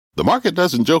The market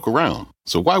doesn't joke around,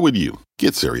 so why would you?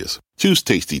 Get serious. Choose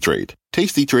Tasty Trade.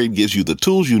 Tasty Trade gives you the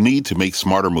tools you need to make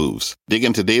smarter moves. Dig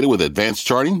into data with advanced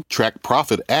charting, track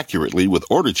profit accurately with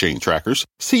order chain trackers,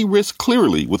 see risk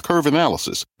clearly with curve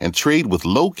analysis, and trade with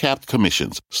low-capped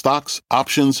commissions, stocks,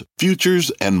 options,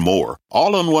 futures, and more.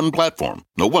 All on one platform.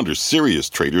 No wonder serious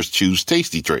traders choose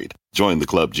Tasty Trade. Join the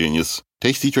club, genius.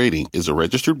 Tasty Trading is a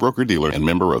registered broker-dealer and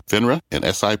member of FINRA and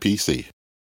SIPC.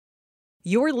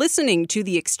 You're listening to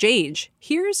The Exchange.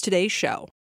 Here's today's show.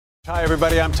 Hi,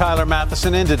 everybody. I'm Tyler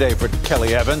Matheson in today for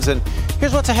Kelly Evans. And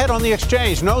here's what's ahead on The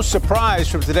Exchange. No surprise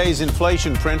from today's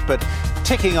inflation print, but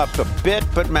ticking up a bit,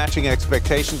 but matching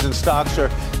expectations. And stocks are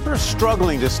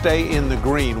struggling to stay in the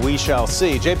green. We shall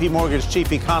see. JPMorgan's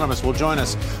chief economist will join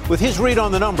us with his read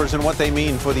on the numbers and what they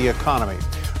mean for the economy.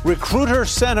 Recruiter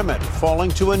sentiment falling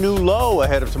to a new low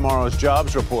ahead of tomorrow's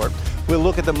jobs report. We'll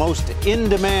look at the most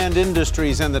in-demand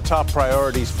industries and the top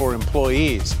priorities for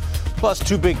employees. Plus,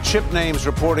 two big chip names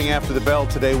reporting after the bell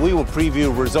today. We will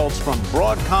preview results from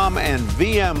Broadcom and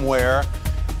VMWare.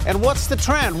 And what's the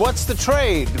trend? What's the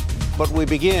trade? But we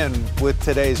begin with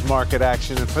today's market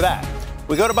action. And for that,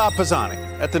 we go to Bob Pisani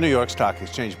at the New York Stock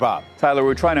Exchange. Bob. Tyler,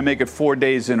 we're trying to make it 4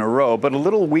 days in a row, but a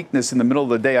little weakness in the middle of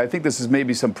the day. I think this is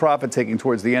maybe some profit taking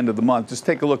towards the end of the month. Just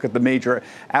take a look at the major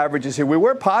averages here. We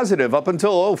were positive up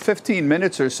until, 15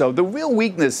 minutes or so. The real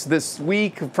weakness this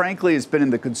week, frankly, has been in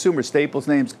the consumer staples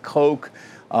names, Coke.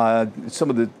 Some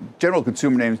of the general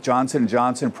consumer names, Johnson &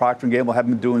 Johnson, Procter & Gamble,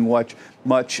 haven't been doing much.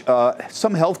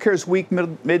 Some healthcare is weak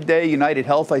midday. United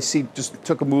Health, I see, just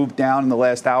took a move down in the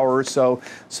last hour or so.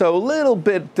 So a little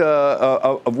bit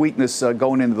of weakness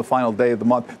going into the final day of the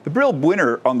month. The real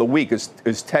winner on the week is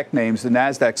tech names. The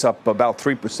Nasdaq's up about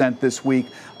 3% this week.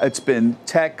 It's been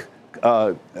tech,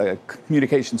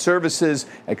 communication services,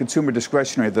 and consumer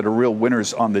discretionary that are real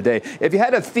winners on the day. If you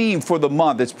had a theme for the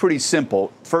month, it's pretty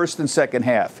simple. First and second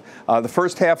half. The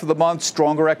first half of the month,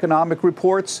 stronger economic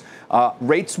reports.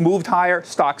 Rates moved higher,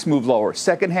 stocks moved lower.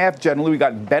 Second half, generally, we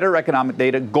got better economic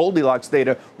data, Goldilocks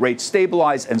data, rates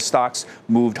stabilized, and stocks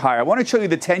moved higher. I want to show you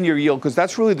the 10-year yield because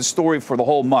that's really the story for the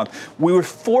whole month. We were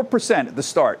 4% at the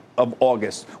start of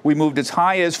August. We moved as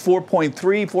high as 4.3,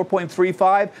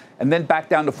 4.35, and then back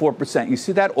down to 4%. You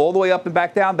see that all the way up and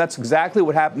back down? That's exactly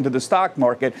what happened to the stock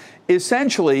market,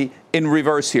 essentially in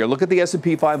reverse here. Look at the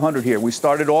S&P 500 here. We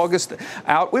started August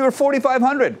out. We were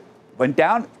 4,500. Went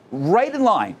down right in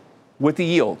line with the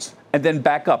yields, and then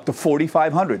back up to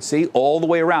 4,500. See, all the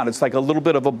way around. It's like a little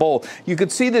bit of a bowl. You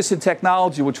could see this in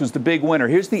technology, which was the big winner.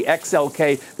 Here's the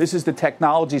XLK. This is the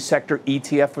technology sector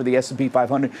ETF for the S&P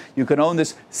 500. You can own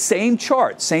this same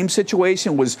chart, same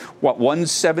situation was,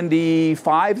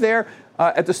 175 there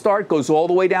at the start, goes all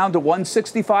the way down to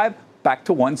 165. Back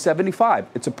to 175.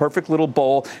 It's a perfect little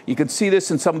bowl. You can see this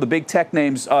in some of the big tech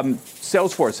names.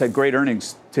 Salesforce had great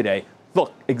earnings today.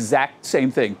 Look, exact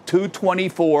same thing.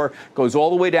 224 goes all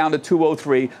the way down to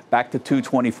 203, back to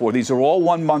 224. These are all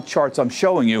 1 month charts I'm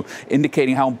showing you,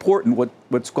 indicating how important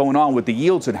what's going on with the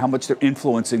yields and how much they're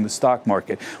influencing the stock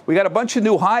market. We got a bunch of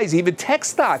new highs, even tech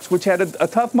stocks, which had a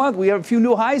tough month. We have a few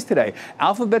new highs today.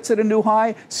 Alphabet's at a new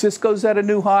high, Cisco's at a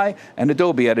new high, and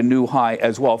Adobe at a new high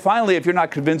as well. Finally, if you're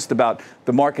not convinced about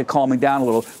the market calming down a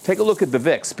little, take a look at the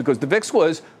VIX, because the VIX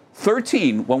was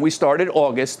 13 when we started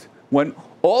August, went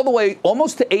all the way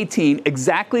almost to 18,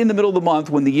 exactly in the middle of the month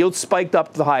when the yield spiked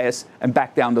up to the highest and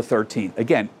back down to 13.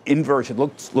 Again, inversion.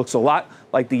 Looks a lot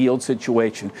like the yield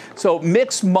situation. So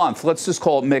mixed month. Let's just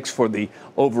call it mixed for the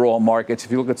overall markets. If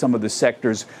you look at some of the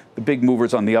sectors, the big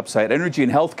movers on the upside, energy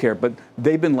and healthcare, but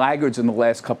they've been laggards in the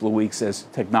last couple of weeks as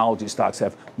technology stocks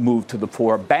have moved to the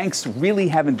fore. Banks really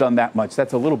haven't done that much.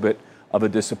 That's a little bit of a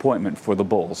disappointment for the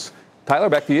bulls. Tyler,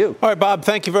 back to you. All right, Bob,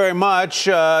 thank you very much.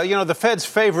 The Fed's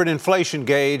favorite inflation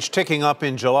gauge ticking up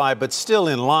in July, but still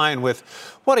in line with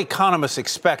what economists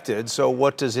expected. So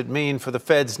what does it mean for the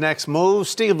Fed's next move?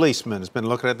 Steve Leisman has been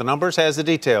looking at the numbers, has the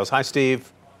details. Hi,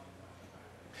 Steve.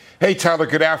 Hey, Tyler,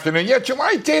 good afternoon. Yeah,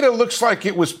 July data looks like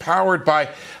it was powered by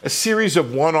a series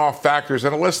of one-off factors,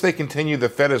 and unless they continue, the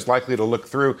Fed is likely to look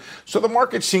through. So the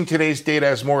market's seeing today's data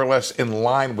as more or less in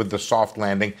line with the soft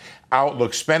landing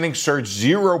outlook. Spending surged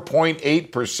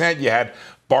 0.8%. You had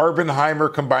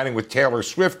Barbenheimer combining with Taylor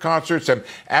Swift concerts, and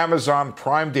Amazon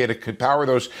Prime data could power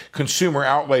those consumer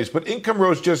outlays. But income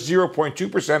rose just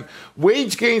 0.2%.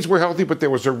 Wage gains were healthy, but there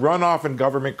was a runoff in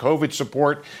government COVID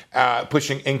support,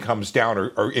 pushing incomes down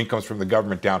or incomes from the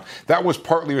government down. That was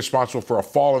partly responsible for a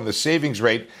fall in the savings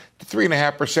rate to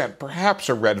 3.5%, perhaps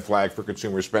a red flag for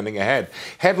consumer spending ahead.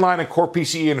 Headline and core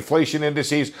PCE inflation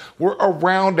indices were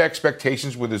around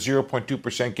expectations with a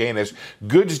 0.2% gain as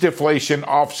goods deflation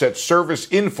offset service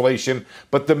inflation,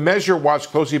 but the measure watched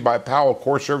closely by Powell,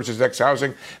 core services ex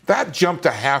housing, that jumped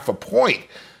a half a point.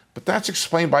 But that's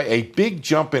explained by a big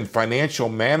jump in financial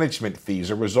management fees,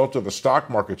 a result of the stock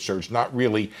market surge, not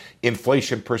really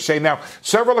inflation per se. Now,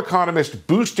 several economists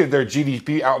boosted their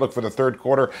GDP outlook for the third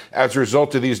quarter as a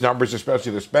result of these numbers,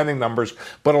 especially the spending numbers.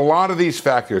 But a lot of these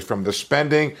factors, from the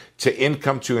spending to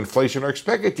income to inflation, are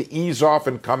expected to ease off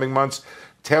in coming months.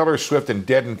 Taylor Swift and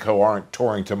Dead & Co. aren't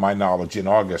touring, to my knowledge, in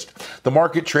August. The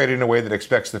market traded in a way that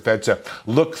expects the Fed to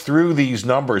look through these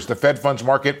numbers. The Fed funds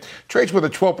market trades with a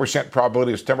 12%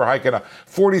 probability of September hike and a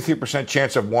 43%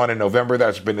 chance of one in November.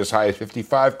 That's been as high as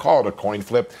 55. Call it a coin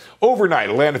flip.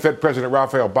 Overnight, Atlanta Fed President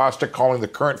Raphael Bostic calling the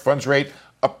current funds rate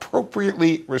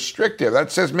appropriately restrictive.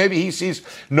 That says maybe he sees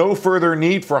no further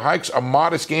need for hikes. A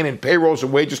modest gain in payrolls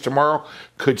and wages tomorrow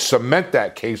could cement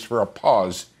that case for a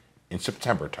pause in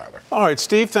September, Tyler. All right,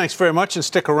 Steve, thanks very much. And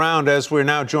stick around as we're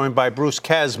now joined by Bruce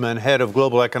Kasman, head of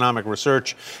global economic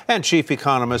research and chief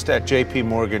economist at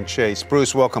JPMorgan Chase.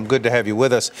 Bruce, welcome. Good to have you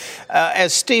with us.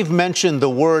 As Steve mentioned, the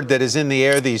word that is in the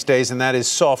air these days, and that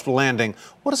is soft landing.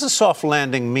 What does a soft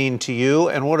landing mean to you,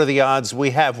 and what are the odds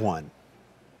we have one?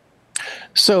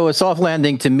 So a soft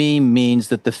landing to me means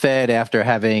that the Fed, after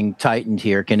having tightened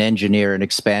here, can engineer an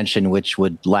expansion which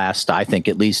would last, I think,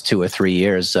 at least 2 or 3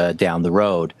 years down the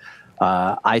road.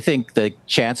 I think the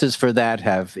chances for that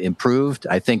have improved.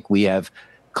 I think we have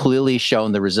clearly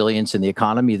shown the resilience in the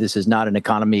economy. This is not an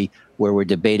economy where we're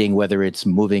debating whether it's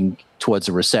moving towards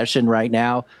a recession right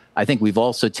now. I think we've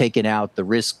also taken out the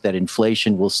risk that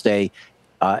inflation will stay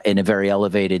in a very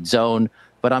elevated zone.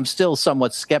 But I'm still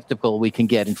somewhat skeptical we can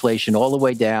get inflation all the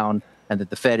way down and that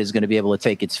the Fed is going to be able to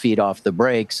take its feet off the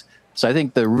brakes. So I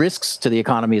think the risks to the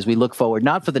economy as we look forward,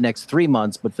 not for the next 3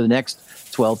 months, but for the next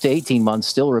 12 to 18 months,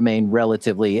 still remain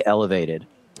relatively elevated.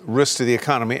 Risks to the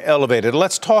economy elevated.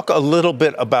 Let's talk a little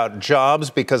bit about jobs,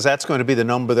 because that's going to be the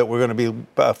number that we're going to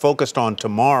be focused on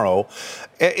tomorrow.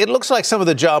 It looks like some of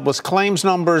the jobless claims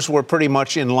numbers were pretty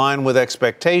much in line with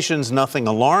expectations, nothing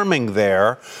alarming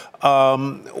there.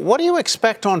 What do you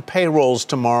expect on payrolls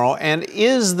tomorrow? And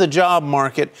is the job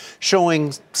market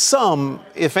showing some,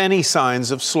 if any, signs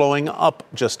of slowing up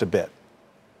just a bit?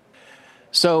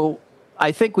 So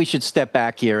I think we should step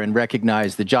back here and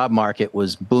recognize the job market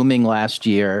was booming last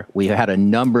year. We had a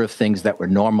number of things that were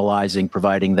normalizing,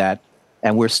 providing that,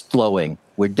 and we're slowing.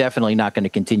 We're definitely not going to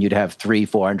continue to have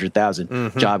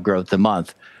 400,000 job growth a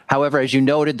month. However, as you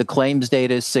noted, the claims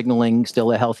data is signaling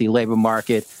still a healthy labor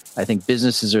market. I think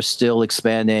businesses are still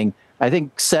expanding. I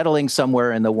think settling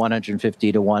somewhere in the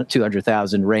 150 to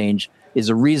 200,000 range is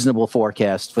a reasonable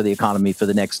forecast for the economy for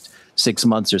the next 6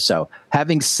 months or so.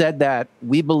 Having said that,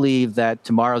 we believe that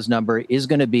tomorrow's number is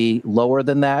going to be lower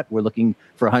than that. We're looking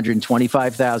for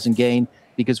 125,000 gain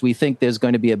because we think there's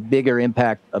going to be a bigger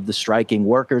impact of the striking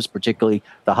workers, particularly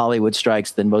the Hollywood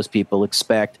strikes, than most people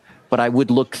expect. But I would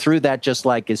look through that, just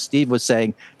like as Steve was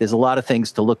saying, there's a lot of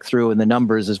things to look through in the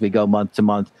numbers as we go month to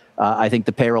month. I think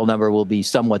the payroll number will be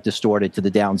somewhat distorted to the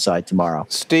downside tomorrow.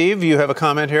 Steve, you have a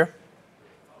comment here?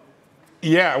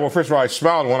 Yeah, well, first of all, I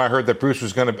smiled when I heard that I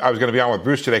was going to be on with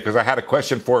Bruce today, because I had a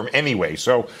question for him anyway.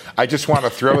 So I just want to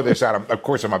throw this out. Of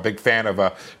course, I'm a big fan of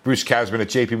Bruce Kasman at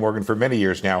JPMorgan for many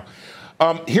years now.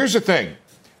 Here's the thing,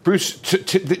 Bruce.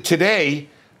 Today,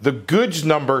 the goods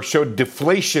number showed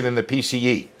deflation in the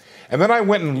PCE. And then I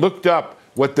went and looked up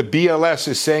what the BLS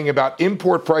is saying about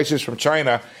import prices from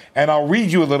China. And I'll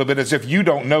read you a little bit as if you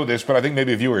don't know this, but I think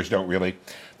maybe viewers don't really.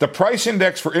 The price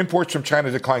index for imports from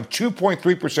China declined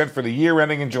 2.3% for the year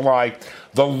ending in July,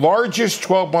 the largest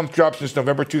 12-month drop since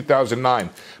November 2009.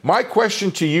 My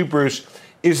question to you, Bruce,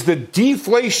 is the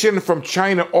deflation from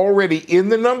China already in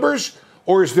the numbers,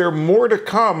 or is there more to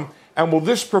come? And will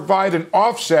this provide an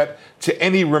offset to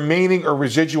any remaining or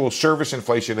residual service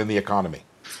inflation in the economy?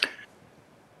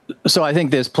 So I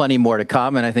think there's plenty more to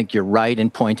come, and I think you're right in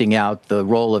pointing out the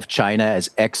role of China as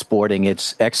exporting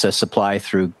its excess supply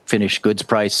through finished goods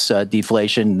price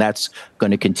deflation. That's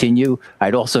going to continue.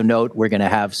 I'd also note we're going to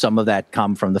have some of that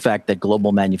come from the fact that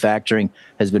global manufacturing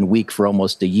has been weak for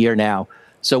almost a year now.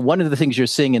 So one of the things you're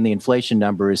seeing in the inflation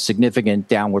number is significant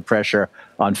downward pressure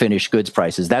on finished goods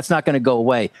prices. That's not going to go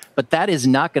away, but that is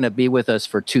not going to be with us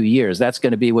for 2 years. That's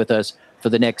going to be with us for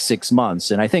the next 6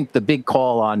 months. And I think the big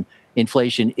call on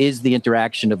inflation is the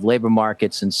interaction of labor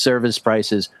markets and service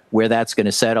prices, where that's going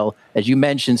to settle. As you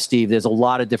mentioned, Steve, there's a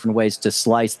lot of different ways to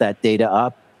slice that data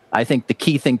up. I think the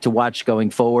key thing to watch going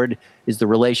forward is the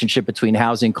relationship between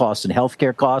housing costs and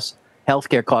healthcare costs.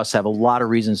 Healthcare costs have a lot of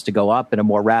reasons to go up at a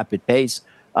more rapid pace.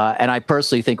 And I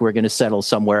personally think we're going to settle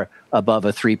somewhere above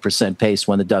a 3% pace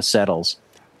when the dust settles.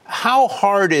 How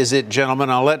hard is it, gentlemen?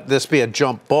 I'll let this be a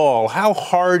jump ball. How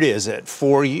hard is it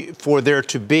for there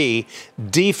to be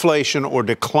deflation or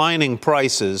declining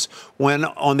prices when,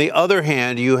 on the other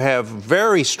hand, you have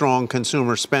very strong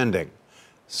consumer spending?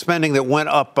 Spending that went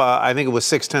up, I think it was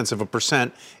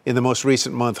 0.6% in the most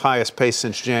recent month, highest pace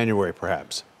since January,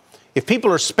 perhaps. If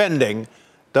people are spending,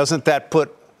 doesn't that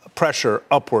put pressure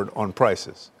upward on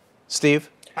prices? Steve?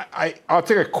 I'll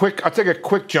take a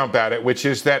quick jump at it, which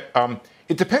is that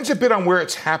it depends a bit on where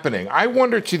it's happening. I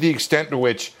wonder to the extent to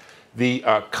which the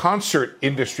concert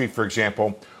industry, for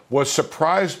example, was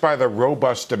surprised by the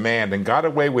robust demand and got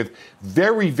away with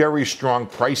very, very strong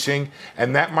pricing.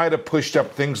 And that might have pushed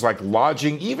up things like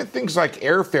lodging, even things like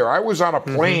airfare. I was on a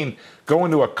plane going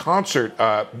to a concert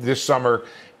this summer,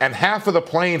 and half of the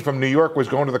plane from New York was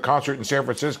going to the concert in San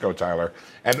Francisco, Tyler.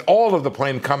 And all of the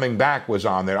plane coming back was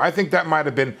on there. I think that might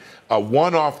have been a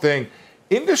one-off thing.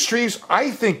 Industries, I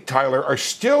think, Tyler, are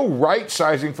still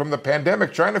right-sizing from the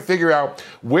pandemic, trying to figure out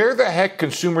where the heck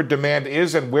consumer demand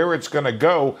is and where it's going to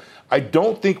go. I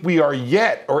don't think we are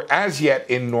yet, or as yet,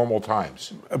 in normal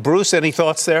times. Bruce, any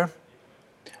thoughts there?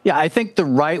 Yeah, I think the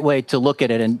right way to look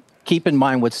at it, and keep in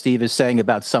mind what Steve is saying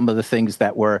about some of the things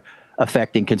that were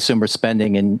affecting consumer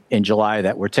spending in July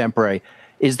that were temporary,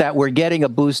 is that we're getting a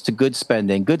boost to good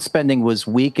spending. Good spending was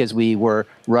weak as we were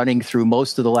running through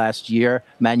most of the last year.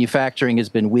 Manufacturing has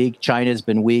been weak. China has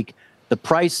been weak. The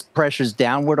price pressures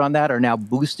downward on that are now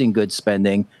boosting good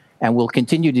spending and will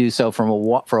continue to do so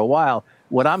for a while.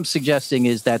 What I'm suggesting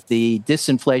is that the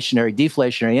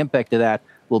deflationary impact of that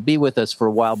will be with us for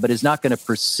a while, but is not going to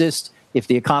persist if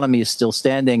the economy is still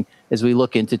standing as we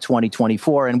look into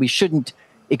 2024. And we shouldn't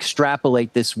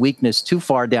extrapolate this weakness too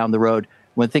far down the road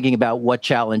when thinking about what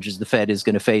challenges the Fed is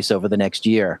going to face over the next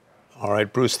year. All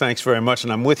right, Bruce, thanks very much.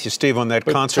 And I'm with you, Steve, on that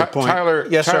concert point. Tyler,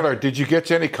 yes, Tyler, sir? Did you get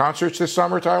to any concerts this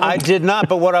summer, Tyler? I did not,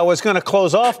 but what I was going to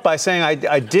close off by saying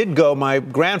I did go. My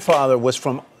grandfather was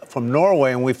from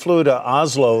Norway, and we flew to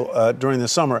Oslo during the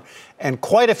summer. And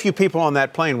quite a few people on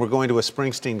that plane were going to a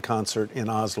Springsteen concert in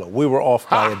Oslo. We were off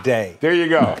by a day. There you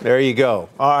go. There you go.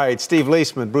 All right, Steve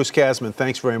Leisman, Bruce Kasman,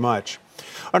 thanks very much.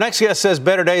 Our next guest says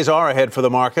better days are ahead for the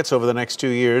markets over the next 2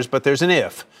 years, but there's an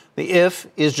if. The if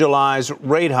is July's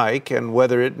rate hike and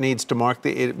whether it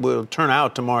will turn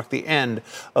out to mark the end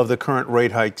of the current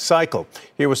rate hike cycle.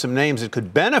 Here were some names that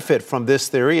could benefit from this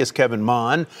theory is Kevin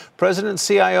Mon, President and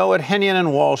CIO at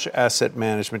Hennion & Walsh Asset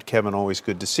Management. Kevin, always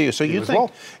good to see you. So you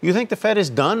think the Fed is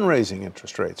done raising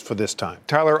interest rates for this time?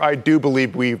 Tyler, I do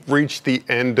believe we've reached the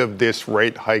end of this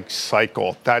rate hike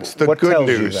cycle. That's the good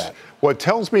news. You that? What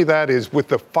tells me that is with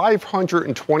the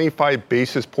 525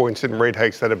 basis points in rate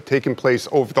hikes that have taken place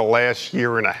over the last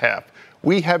year and a half,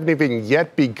 we haven't even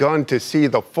yet begun to see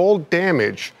the full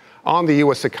damage on the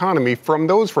U.S. economy from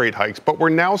those rate hikes. But we're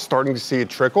now starting to see it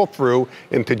trickle through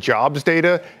into jobs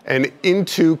data and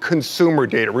into consumer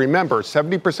data. Remember,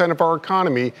 70% of our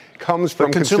economy comes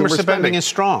from consumer spending is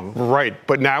strong. Right.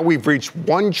 But now we've reached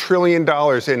 $1 trillion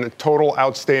in total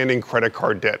outstanding credit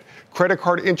card debt. Credit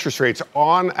card interest rates,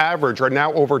 on average, are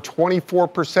now over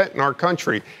 24% in our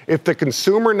country. If the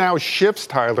consumer now shifts,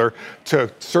 Tyler, to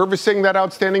servicing that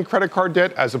outstanding credit card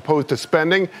debt as opposed to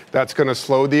spending, that's going to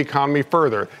slow the economy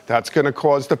further. That's going to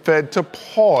cause the Fed to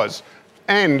pause,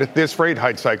 end this rate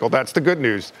hike cycle. That's the good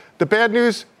news. The bad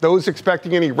news, those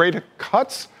expecting any rate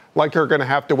cuts are going to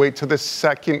have to wait to the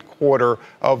second quarter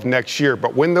of next year.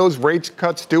 But when those rate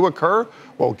cuts do occur,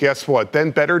 well, guess what? Then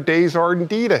better days are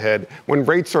indeed ahead when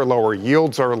rates are lower,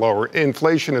 yields are lower,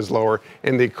 inflation is lower,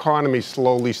 and the economy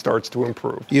slowly starts to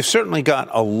improve. You've certainly got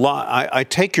a lot. I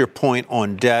take your point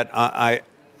on debt.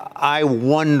 I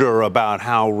wonder about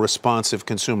how responsive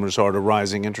consumers are to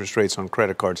rising interest rates on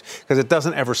credit cards because it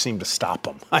doesn't ever seem to stop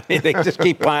them. I mean, they just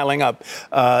keep piling up.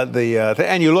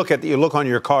 And you look on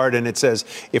your card and it says,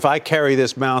 if I carry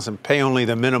this balance and pay only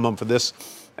the minimum for this,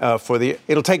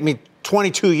 it'll take me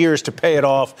 22 years to pay it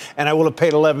off, and I will have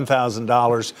paid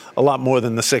 $11,000, a lot more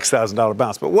than the $6,000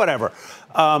 balance. But whatever.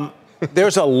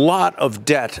 There's a lot of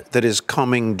debt that is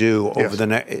coming due over the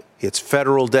next. It's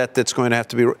federal debt that's going to have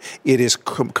to be. It is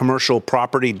commercial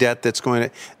property debt that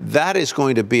is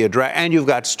going to be a drag. And you've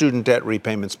got student debt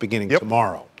repayments beginning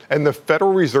tomorrow. And the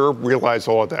Federal Reserve realized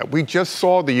all of that. We just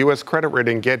saw the U.S. credit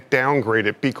rating get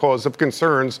downgraded because of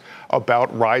concerns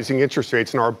about rising interest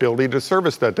rates and our ability to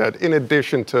service that debt, in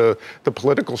addition to the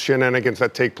political shenanigans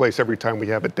that take place every time we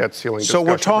have a debt ceiling discussion.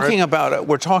 So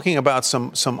we're talking about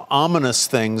some ominous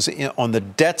things on the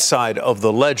debt side of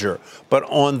the ledger, but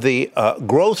on the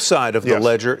growth side of the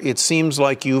ledger, it seems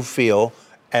like you feel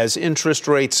as interest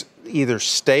rates either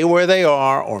stay where they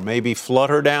are or maybe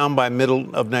flutter down by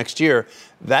middle of next year,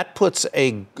 that puts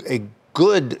a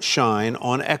good shine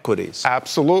on equities.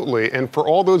 Absolutely. And for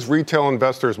all those retail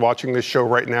investors watching this show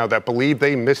right now that believe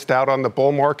they missed out on the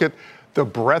bull market, the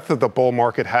breadth of the bull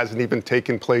market hasn't even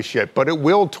taken place yet, but it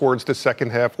will towards the second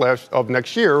half of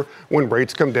next year when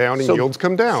rates come down and yields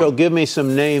come down. So give me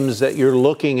some names that you're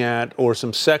looking at or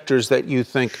some sectors that you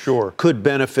think could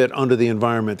benefit under the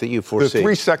environment that you foresee. The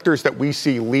three sectors that we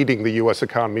see leading the U.S.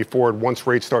 economy forward once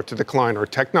rates start to decline are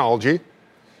technology,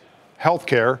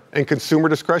 healthcare, and consumer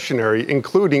discretionary,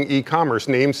 including e-commerce,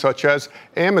 names such as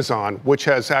Amazon, which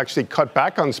has actually cut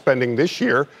back on spending this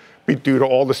year due to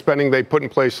all the spending they put in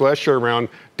place last year around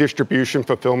distribution,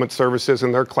 fulfillment services,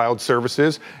 and their cloud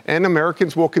services. And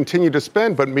Americans will continue to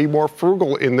spend, but be more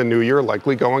frugal in the new year,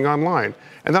 likely going online.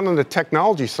 And then on the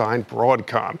technology side,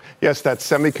 Broadcom. Yes, that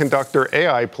semiconductor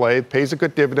AI play pays a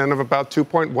good dividend of about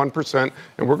 2.1%.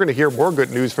 And we're going to hear more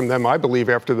good news from them, I believe,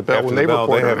 after the bell when they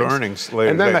report earnings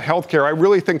later and then today. The healthcare. I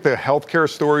really think the healthcare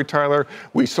story, Tyler,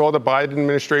 we saw the Biden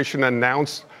administration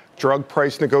announce drug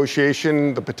price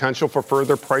negotiation, the potential for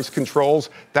further price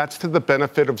controls. That's to the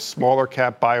benefit of smaller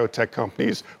cap biotech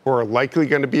companies who are likely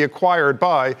going to be acquired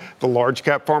by the large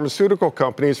cap pharmaceutical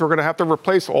companies who are going to have to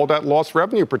replace all that lost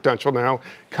revenue potential now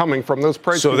coming from those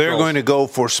price controls. So they're going to go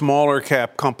for smaller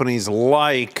cap companies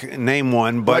like, name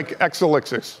one, but like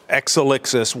Exelixis.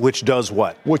 Exelixis, which does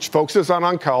what? Which focuses on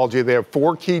oncology. They have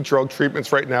 4 key drug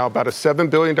treatments right now, about a $7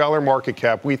 billion market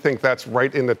cap. We think that's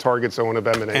right in the target zone of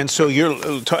M&A. And so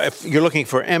you're looking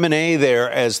for M&A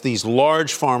there as these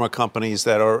large pharma companies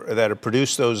that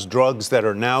produce those drugs that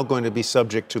are now going to be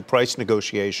subject to price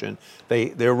negotiation.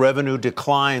 Their revenue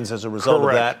declines as a result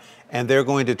of that, and they're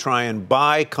going to try and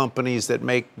buy companies that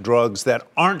make drugs that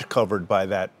aren't covered by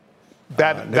that.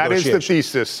 That is the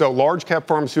thesis. So large cap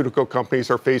pharmaceutical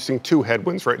companies are facing 2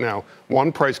 headwinds right now.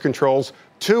 1, price controls.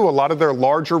 2, a lot of their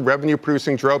larger revenue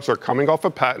producing drugs are coming off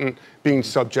a patent being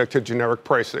subject to generic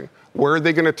pricing. Where are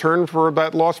they going to turn for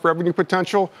that lost revenue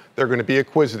potential? They're going to be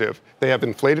acquisitive. They have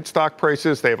inflated stock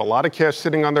prices. They have a lot of cash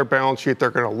sitting on their balance sheet. They're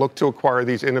going to look to acquire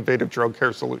these innovative drug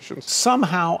care solutions.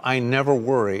 Somehow I never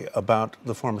worry about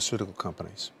the pharmaceutical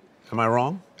companies. Am I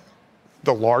wrong?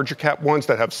 The larger cap ones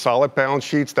that have solid balance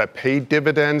sheets, that pay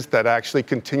dividends, that actually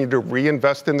continue to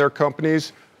reinvest in their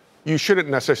companies, you shouldn't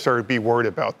necessarily be worried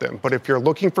about them. But if you're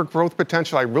looking for growth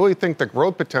potential, I really think the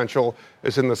growth potential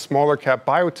is in the smaller cap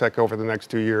biotech over the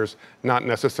next 2 years, not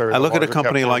necessarily. I look at a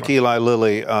company like Eli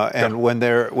Lilly, and when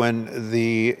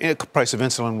the price of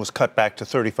insulin was cut back to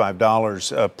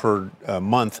 $35 per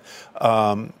month,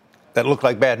 that looked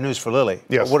like bad news for Lilly.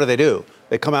 Yes. But what do?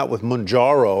 They come out with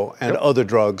Mounjaro and other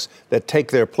drugs that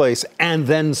take their place and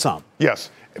then some.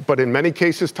 Yes. But in many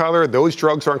cases, Tyler, those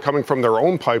drugs aren't coming from their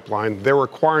own pipeline. They're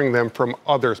acquiring them from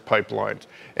others' pipelines.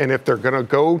 And if they're going to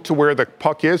go to where the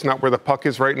puck is, not where the puck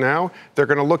is right now, they're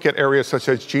going to look at areas such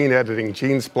as gene editing,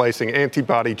 gene splicing,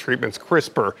 antibody treatments,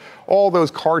 CRISPR, all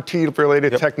those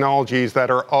CAR-T-related technologies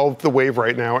that are of the wave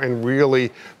right now and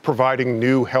really providing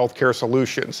new healthcare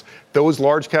solutions. Those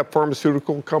large-cap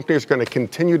pharmaceutical companies are going to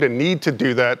continue to need to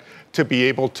do that to be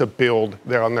able to build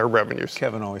on their revenues.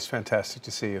 Kevin, always fantastic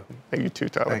to see you. Thank you too,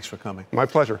 Tyler. Thanks for coming. My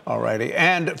pleasure. All righty.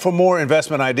 And for more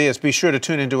investment ideas, be sure to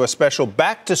tune into a special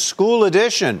back-to-school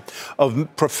edition of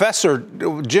Professor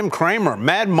Jim Cramer,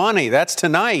 Mad Money. That's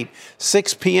tonight,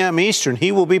 6 p.m. Eastern.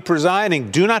 He will be presiding.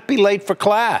 Do not be late for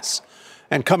class.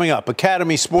 And coming up,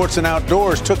 Academy Sports and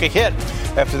Outdoors took a hit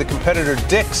after the competitor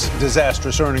Dick's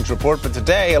disastrous earnings report. But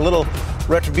today, a little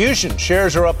retribution.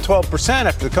 Shares are up 12%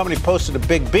 after the company posted a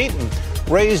big beat and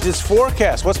raised its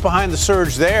forecast. What's behind the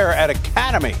surge there at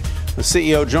Academy? The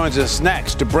CEO joins us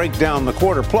next to break down the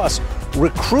quarter. Plus,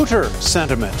 recruiter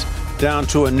sentiment down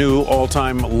to a new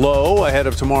all-time low ahead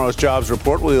of tomorrow's jobs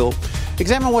report. We'll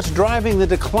examine what's driving the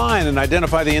decline and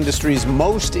identify the industries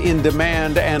most in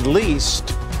demand and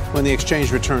least when the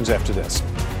exchange returns after this.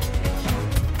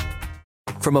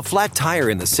 From a flat tire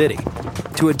in the city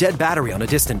to a dead battery on a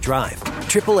distant drive,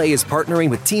 AAA is partnering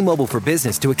with T-Mobile for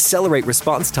Business to accelerate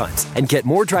response times and get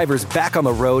more drivers back on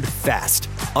the road fast.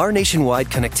 Our nationwide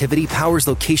connectivity powers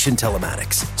location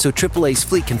telematics, so AAA's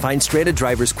fleet can find stranded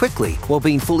drivers quickly while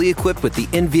being fully equipped with the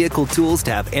in-vehicle tools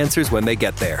to have answers when they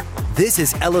get there. This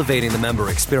is elevating the member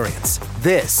experience.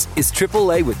 This is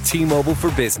AAA with T-Mobile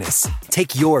for Business.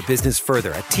 Take your business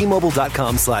further at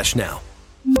T-Mobile.com/now.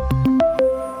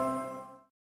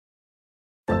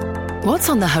 What's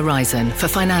on the horizon for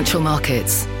financial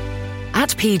markets? At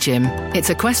PGIM, it's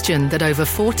a question that over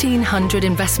 1,400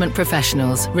 investment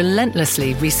professionals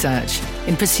relentlessly research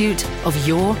in pursuit of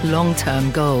your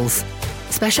long-term goals.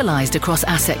 Specialized across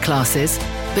asset classes,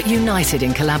 but united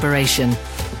in collaboration,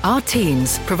 our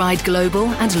teams provide global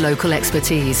and local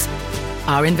expertise.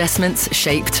 Our investments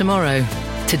shape tomorrow,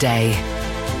 today.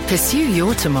 Pursue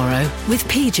your tomorrow with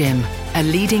PGIM, a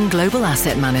leading global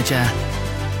asset manager.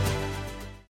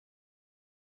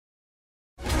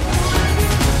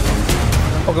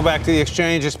 Welcome back to the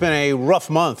Exchange. It's been a rough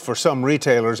month for some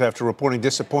retailers after reporting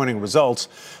disappointing results.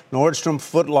 Nordstrom,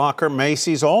 Foot Locker,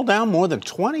 Macy's, all down more than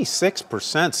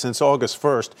 26% since August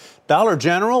 1st. Dollar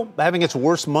General having its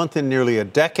worst month in nearly a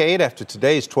decade after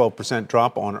today's 12%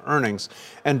 drop on earnings.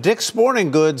 And Dick's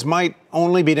Sporting Goods might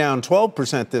only be down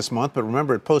 12% this month, but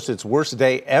remember, it posted its worst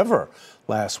day ever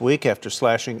last week after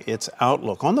slashing its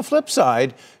outlook. On the flip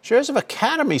side, shares of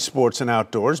Academy Sports and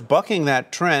Outdoors bucking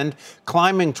that trend,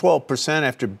 climbing 12%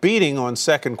 after beating on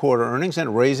second quarter earnings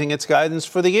and raising its guidance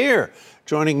for the year.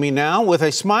 Joining me now with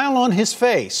a smile on his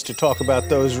face to talk about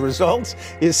those results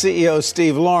is CEO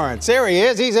Steve Lawrence. There he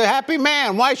is. He's a happy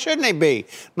man. Why shouldn't he be?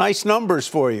 Nice numbers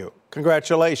for you.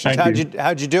 Congratulations.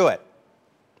 How'd you do it?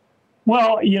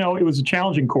 Well, it was a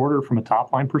challenging quarter from a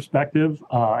top-line perspective.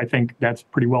 I think that's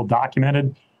pretty well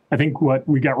documented. I think what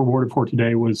we got rewarded for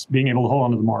today was being able to hold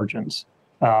on to the margins.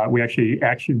 We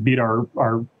actually beat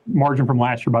our margin from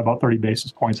last year by about 30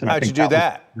 basis points. And How'd you do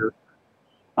that?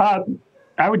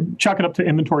 I would chalk it up to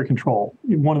inventory control.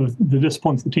 One of the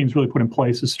disciplines the team's really put in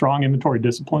place is strong inventory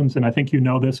disciplines. And I think you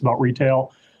know this about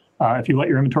retail. If you let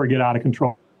your inventory get out of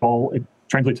control, it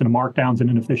translates into markdowns and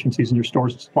inefficiencies in your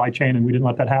stores and supply chain, and we didn't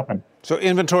let that happen. So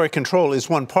inventory control is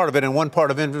one part of it, and one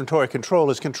part of inventory control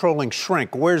is controlling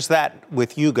shrink. Where's that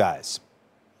with you guys?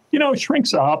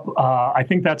 Shrink's up. I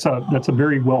think that's a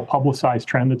very well publicized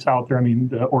trend that's out there. I mean,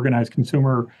 the organized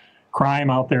consumer crime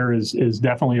out there is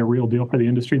definitely a real deal for the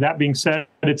industry. That being said,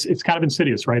 it's kind of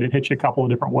insidious, right? It hits you a couple of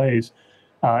different ways.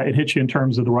 It hits you in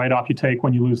terms of the write-off you take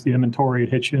when you lose the inventory. It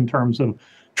hits you in terms of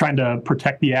trying to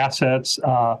protect the assets.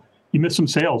 You miss some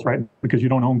sales, right? Because you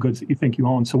don't own goods that you think you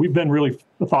own. So we've been really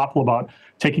thoughtful about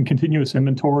taking continuous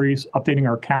inventories, updating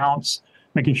our accounts,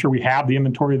 making sure we have the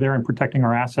inventory there and protecting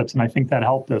our assets. And I think that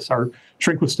helped us. Our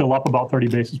shrink was still up about 30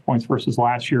 basis points versus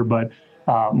last year, but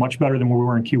much better than where we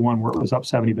were in Q1, where it was up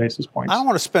 70 basis points. I don't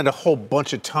want to spend a whole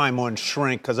bunch of time on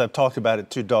shrink because I've talked about it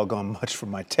too doggone much for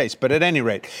my taste. But at any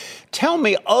rate, tell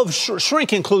me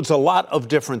shrink includes a lot of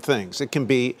different things. It can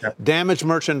be damaged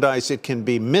merchandise. It can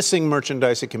be missing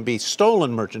merchandise. It can be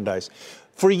stolen merchandise.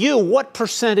 For you, what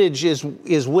percentage is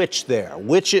which there?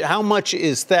 How much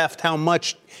is theft? How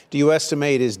much do you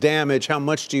estimate is damage? How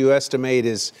much do you estimate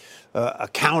is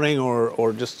accounting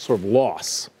or just sort of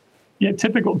loss? Yeah,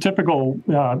 typical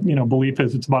belief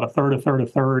is it's about a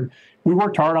third. We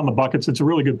worked hard on the buckets. It's a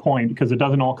really good point because it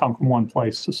doesn't all come from one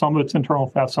place. So some of it's internal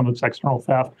theft, some of it's external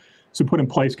theft. So put in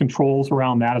place controls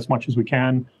around that as much as we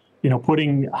can.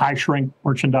 Putting high shrink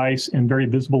merchandise in very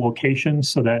visible locations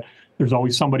so that there's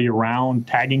always somebody around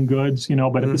tagging goods,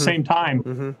 but at the same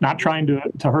time, not trying to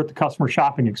hurt the customer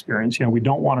shopping experience. We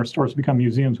don't want our stores to become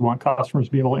museums. We want customers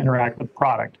to be able to interact with the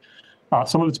product.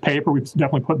 Some of it's paper. We've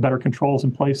definitely put better controls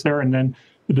in place there. And then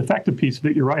the defective piece of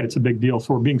it, you're right, it's a big deal.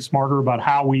 So we're being smarter about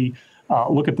how we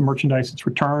look at the merchandise that's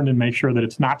returned and make sure that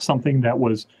it's not something that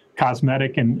was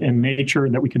cosmetic in nature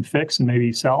that we can fix and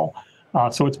maybe sell.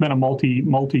 So it's been a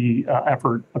multi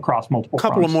effort across multiple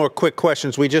fronts. Couple of more quick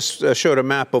questions. We just showed a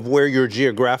map of where your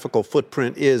geographical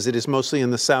footprint is. It is mostly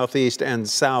in the Southeast and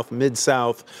South,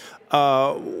 Mid-South.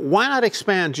 Why not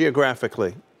expand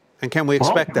geographically? And can we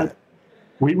expect that?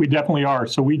 We definitely are.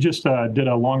 So we just did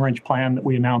a long-range plan that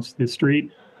we announced to the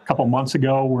street a couple months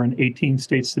ago. We're in 18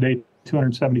 states today,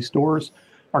 270 stores.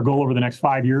 Our goal over the next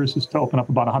 5 years is to open up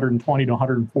about 120 to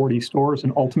 140 stores.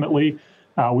 And ultimately,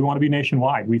 we want to be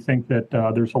nationwide. We think that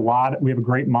there's a lot. We have a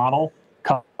great model.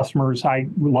 Customers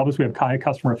love us. We have high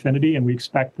customer affinity, and we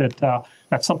expect that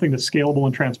that's something that's scalable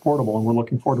and transportable. And we're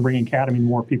looking forward to bringing Academy to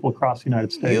more people across the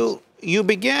United States. You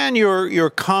began your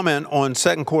comment on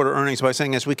second quarter earnings by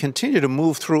saying, as we continue to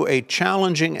move through a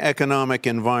challenging economic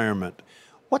environment.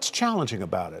 What's challenging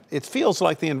about it? It feels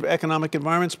like the economic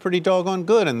environment's pretty doggone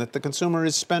good and that the consumer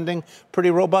is spending pretty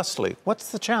robustly.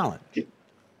 What's the challenge?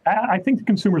 I think the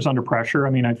consumer's under pressure. I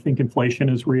mean, I think inflation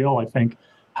is real. I think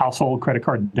household credit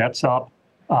card debt's up.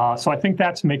 So I think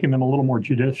that's making them a little more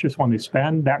judicious when they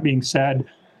spend. That being said,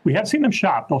 we have seen them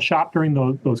shop. They'll shop during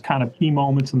those kind of key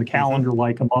moments in the calendar,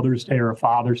 like a Mother's Day or a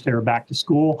Father's Day or back to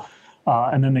school.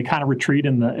 And then they kind of retreat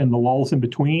in the lulls in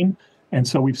between. And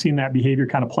so we've seen that behavior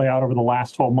kind of play out over the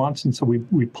last 12 months. And so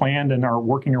we've planned and are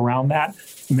working around that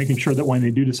and making sure that when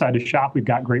they do decide to shop, we've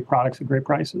got great products at great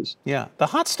prices. Yeah, the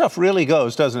hot stuff really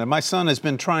goes, doesn't it? My son has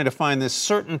been trying to find this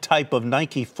certain type of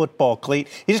Nike football cleat.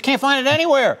 He just can't find it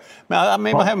anywhere. Maybe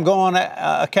I'll have him go on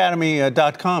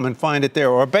academy.com and find it there,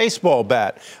 or a baseball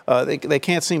bat. They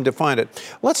can't seem to find it.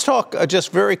 Let's talk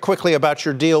just very quickly about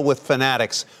your deal with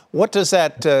Fanatics. What does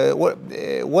that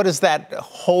what does that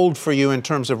hold for you in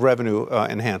terms of revenue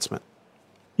enhancement?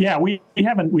 Yeah, we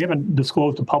haven't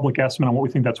disclosed a public estimate on what we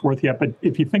think that's worth yet. But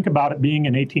if you think about it being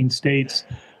in 18 states,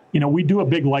 we do a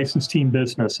big license team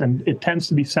business, and it tends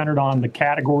to be centered on the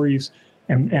categories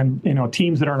and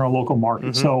teams that are in our local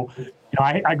market. Mm-hmm. So,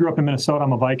 I grew up in Minnesota.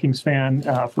 I'm a Vikings fan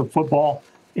for football,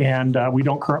 and we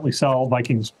don't currently sell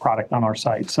Vikings product on our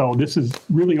site. So this is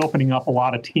really opening up a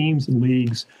lot of teams and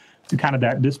leagues to kind of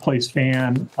that displaced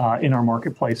fan in our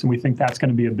marketplace. And we think that's going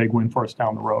to be a big win for us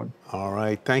down the road. All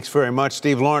right. Thanks very much,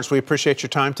 Steve Lawrence. We appreciate your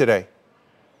time today.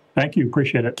 Thank you.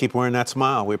 Appreciate it. Keep wearing that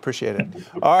smile. We appreciate it.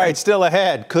 All right. Still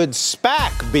ahead. Could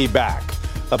SPAC be back?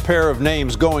 A pair of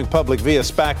names going public via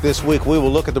SPAC this week. We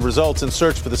will look at the results and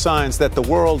search for the signs that the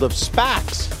world of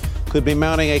SPACs could be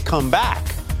mounting a comeback.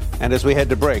 And as we head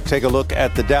to break, take a look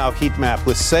at the Dow heat map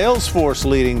with Salesforce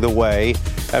leading the way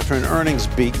after an earnings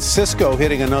beat. Cisco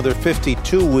hitting another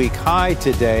 52-week high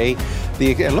today.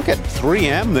 And look at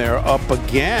 3M there up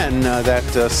again. That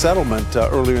settlement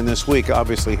earlier in this week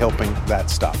obviously helping that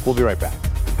stock. We'll be right back.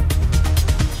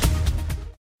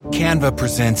 Canva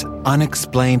presents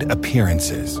Unexplained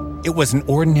Appearances. It was an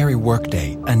ordinary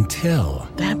workday until...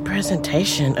 that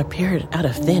presentation appeared out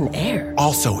of thin air.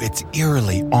 Also, it's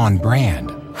eerily on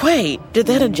brand. Wait, did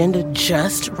that agenda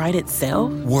just write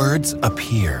itself? Words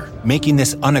appear, making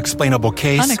this unexplainable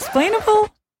case... Unexplainable?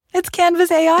 It's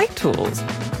Canva's AI tools.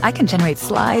 I can generate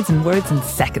slides and words in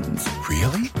seconds.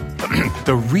 Really?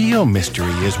 The real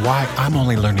mystery is why I'm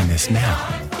only learning this now.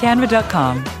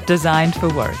 Canva.com. Designed for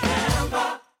work.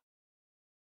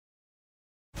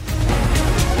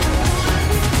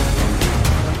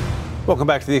 Welcome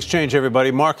back to the Exchange,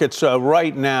 everybody. Markets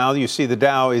right now, you see the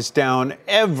Dow is down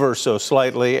ever so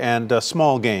slightly, and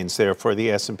small gains there for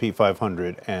the S&P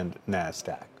 500 and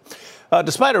NASDAQ.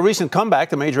 Despite a recent comeback,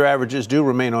 the major averages do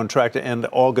remain on track to end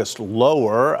August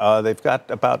lower. They've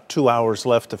got about 2 hours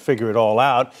left to figure it all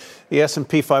out. The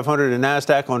S&P 500 and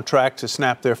NASDAQ on track to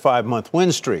snap their 5-month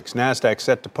win streaks. NASDAQ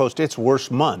set to post its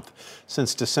worst month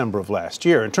since December of last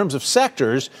year. In terms of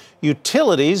sectors,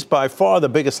 utilities by far the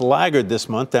biggest laggard this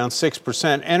month, down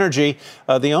 6%. Energy,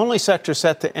 the only sector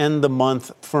set to end the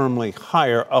month firmly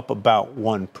higher, up about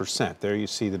 1%. There you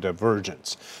see the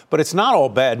divergence. But it's not all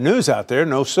bad news out there,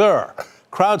 no sir.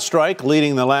 CrowdStrike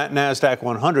leading the NASDAQ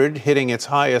 100, hitting its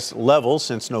highest level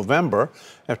since November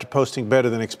after posting better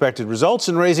than expected results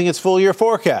and raising its full-year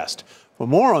forecast. For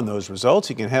more on those results,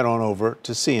 you can head on over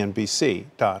to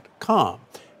CNBC.com.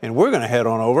 And we're going to head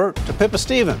on over to Pippa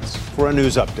Stevens for a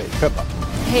news update. Pippa.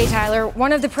 Hey, Tyler.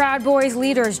 One of the Proud Boys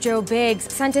leaders, Joe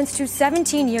Biggs, sentenced to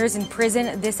 17 years in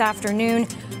prison this afternoon,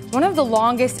 one of the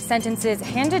longest sentences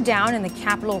handed down in the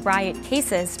Capitol riot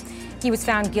cases. He was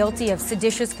found guilty of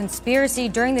seditious conspiracy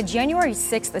during the January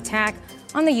 6th attack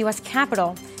on the U.S.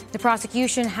 Capitol. The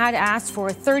prosecution had asked for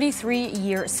a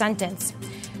 33-year sentence.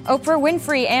 Oprah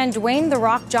Winfrey and Dwayne "The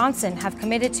Rock" Johnson have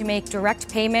committed to make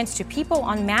direct payments to people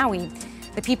on Maui.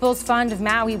 The People's Fund of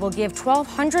Maui will give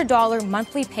 $1,200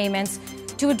 monthly payments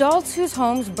to adults whose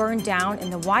homes burned down in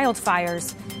the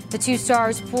wildfires. The two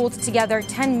stars pooled together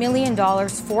 $10 million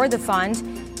for the fund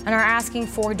and are asking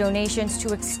for donations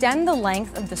to extend the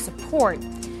length of the support.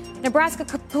 Nebraska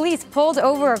police pulled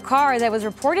over a car that was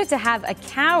reported to have a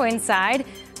cow inside,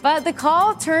 but the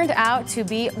call turned out to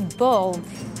be bull.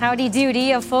 Howdy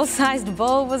doody, a full-sized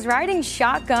bull was riding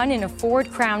shotgun in a Ford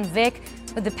Crown Vic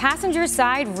with the passenger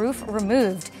side roof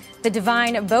removed. The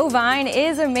divine bovine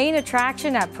is a main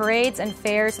attraction at parades and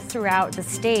fairs throughout the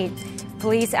state.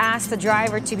 Police asked the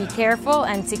driver to be careful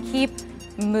and to keep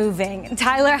moving.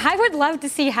 Tyler, I would love to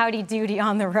see Howdy Doody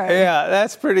on the road. Yeah,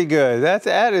 that's pretty good.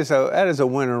 That is a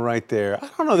winner right there. I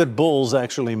don't know that bulls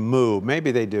actually move.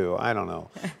 Maybe they do. I don't know.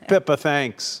 Pippa,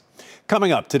 thanks.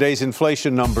 Coming up, today's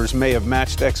inflation numbers may have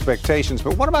matched expectations,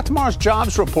 but what about tomorrow's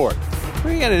jobs report? We're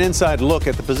going to get an inside look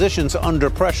at the positions under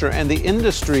pressure and the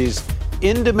industries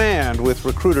in demand with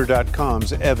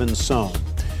Recruiter.com's Evan Sohn.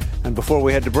 And before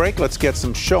we head to break, let's get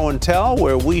some show and tell,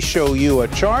 where we show you a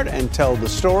chart and tell the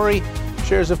story.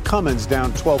 Shares of Cummins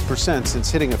down 12%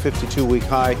 since hitting a 52-week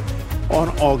high on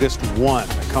August 1,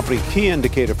 a company key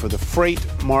indicator for the freight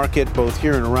market both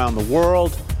here and around the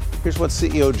world. Here's what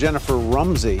CEO Jennifer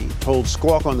Rumsey told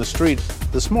Squawk on the Street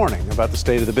this morning about the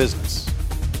state of the business.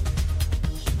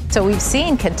 So we've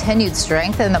seen continued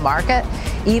strength in the market,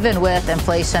 even with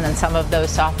inflation and some of those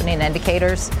softening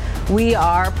indicators. We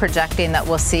are projecting that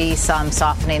we'll see some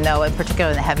softening, though, in particular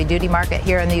in the heavy-duty market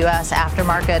here in the U.S.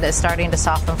 Aftermarket is starting to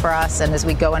soften for us, and as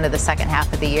we go into the second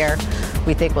half of the year,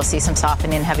 we think we'll see some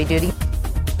softening in heavy-duty.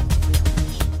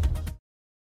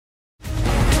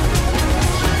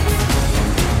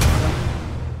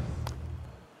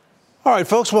 All right,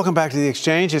 folks, welcome back to the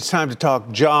Exchange. It's time to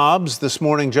talk jobs. This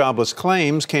morning, jobless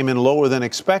claims came in lower than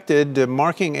expected,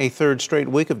 marking a third straight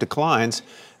week of declines.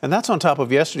 And that's on top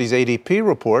of yesterday's ADP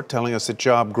report telling us that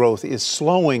job growth is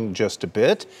slowing just a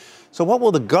bit. So what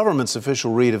will the government's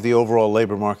official read of the overall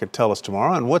labor market tell us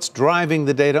tomorrow? And what's driving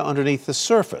the data underneath the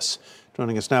surface?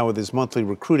 Joining us now with his monthly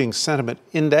recruiting sentiment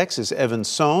index is Evan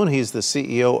Sohn. He's the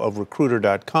CEO of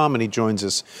Recruiter.com, and he joins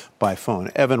us by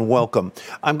phone. Evan, welcome.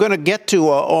 I'm going to get to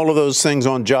all of those things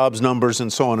on jobs numbers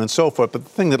and so on and so forth, but the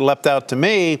thing that leapt out to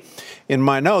me in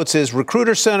my notes is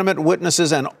recruiter sentiment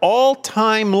witnesses an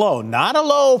all-time low, not a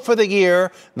low for the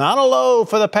year, not a low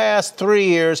for the past 3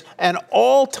 years, an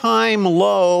all-time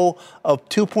low of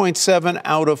 2.7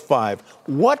 out of 5.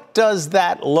 What does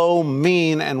that low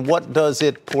mean, and what does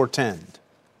it portend?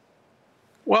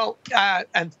 Well,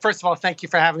 and first of all, thank you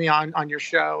for having me on your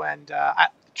show, and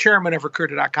chairman of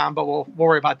Recruiter.com, but we'll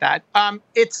worry about that.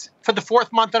 It's for the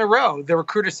fourth month in a row, the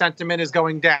recruiter sentiment is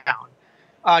going down.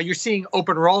 You're seeing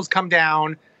open roles come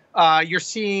down. You're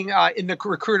seeing in the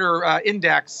recruiter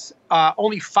index,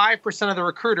 only 5% of the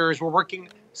recruiters were working,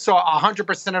 so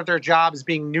 100% of their jobs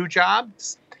being new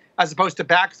jobs as opposed to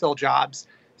backfill jobs.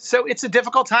 So it's a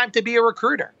difficult time to be a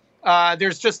recruiter.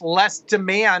 There's just less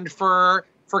demand for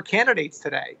candidates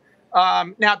today.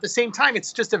 Now, at the same time,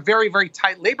 it's just a very, very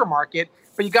tight labor market.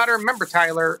 But you got to remember,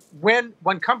 Tyler, when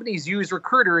companies use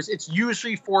recruiters, it's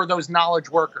usually for those knowledge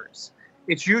workers.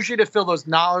 It's usually to fill those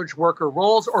knowledge worker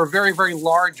roles or very, very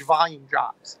large volume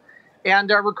jobs. And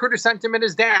recruiter sentiment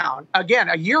is down. Again,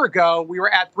 a year ago, we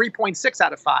were at 3.6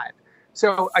 out of 5.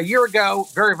 So a year ago,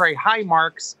 very, very high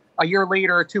marks. A year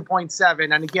later,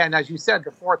 2.7. And again, as you said,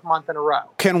 the fourth month in a row.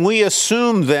 Can we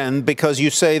assume then, because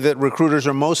you say that recruiters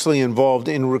are mostly involved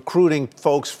in recruiting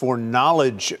folks for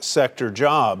knowledge sector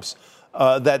jobs,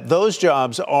 that those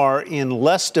jobs are in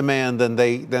less demand than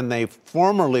they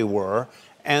formerly were,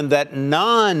 and that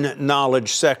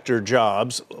non-knowledge sector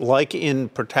jobs, like in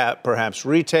perhaps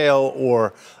retail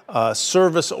or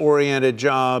service-oriented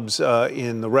jobs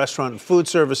in the restaurant and food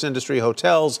service industry,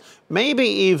 hotels, maybe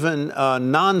even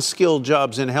non-skilled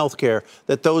jobs in healthcare,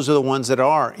 that those are the ones that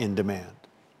are in demand?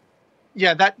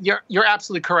 Yeah, you're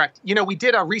absolutely correct. You know, we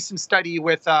did a recent study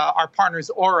with our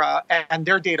partners, Aura, and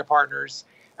their data partners,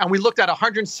 and we looked at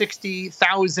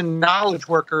 160,000 knowledge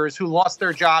workers who lost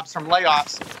their jobs from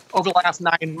layoffs over the last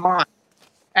 9 months.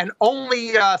 And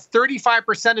only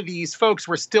 35% of these folks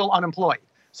were still unemployed.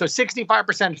 So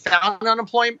 65%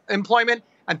 found employment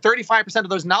and 35% of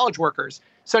those knowledge workers.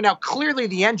 So now clearly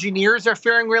the engineers are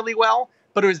faring really well,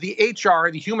 but it was the HR,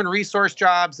 the human resource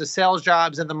jobs, the sales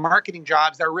jobs, and the marketing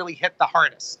jobs that really hit the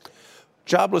hardest.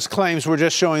 Jobless claims, we're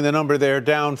just showing the number there,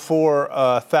 down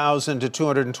 4,000 to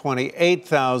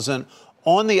 228,000.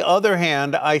 On the other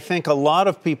hand, I think a lot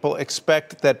of people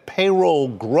expect that payroll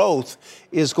growth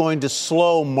is going to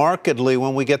slow markedly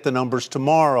when we get the numbers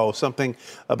tomorrow, something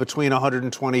between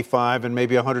 125 and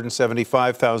maybe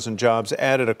 175,000 jobs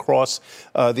added across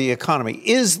the economy.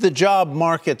 Is the job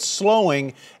market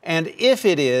slowing? And if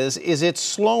it is it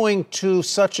slowing to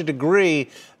such a degree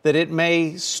that it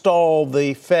may stall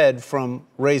the Fed from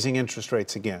raising interest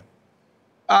rates again?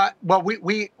 Well,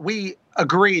 we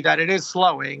agree that it is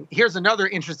slowing. Here's another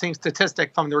interesting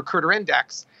statistic from the recruiter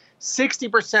index.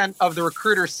 60% of the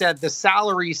recruiters said the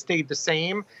salary stayed the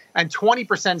same, and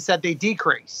 20% said they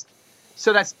decreased.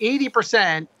 So that's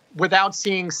 80% without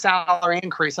seeing salary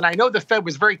increase. And I know the Fed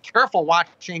was very careful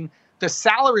watching the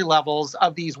salary levels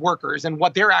of these workers and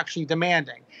what they're actually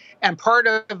demanding. And part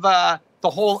of the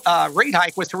whole rate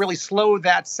hike was to really slow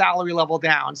that salary level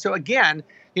down. So again,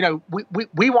 you know,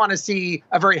 we want to see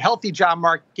a very healthy job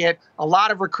market, a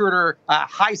lot of recruiter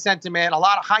high sentiment, a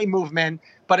lot of high movement.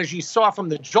 But as you saw from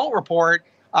the JOLT report,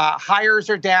 hires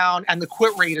are down and the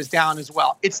quit rate is down as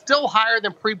well. It's still higher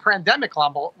than pre-pandemic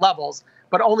levels,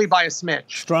 but only by a smidge.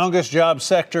 Strongest job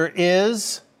sector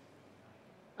is?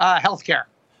 Healthcare.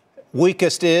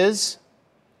 Weakest is?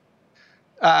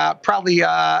 Probably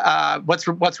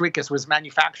what's weakest was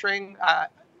manufacturing.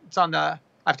 It's on the,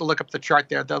 I have to look up the chart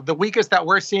there. The weakest that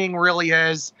we're seeing really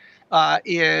is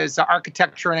is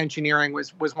architecture and engineering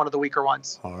was one of the weaker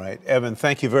ones. All right, Evan,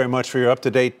 thank you very much for your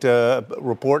up-to-date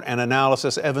report and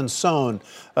analysis. Evan Sohn,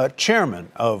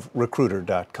 chairman of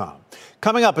Recruiter.com.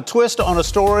 Coming up, a twist on a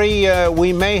story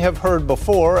we may have heard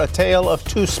before, a tale of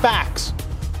two SPACs.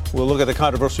 We'll look at the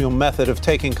controversial method of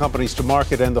taking companies to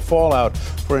market and the fallout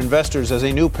for investors as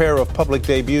a new pair of public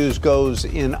debuts goes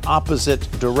in opposite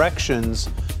directions.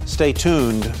 Stay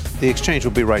tuned. The Exchange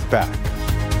will be right back.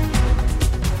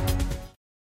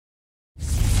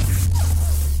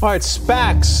 All right,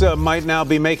 SPACs might now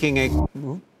be making a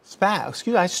SPAC.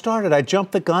 Excuse me, I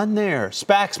jumped the gun there.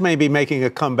 SPACs may be making a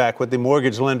comeback with the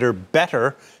mortgage lender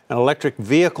Better and electric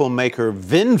vehicle maker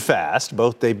VinFast,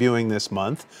 both debuting this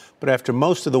month. But after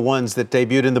most of the ones that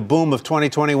debuted in the boom of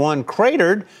 2021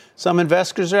 cratered, some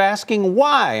investors are asking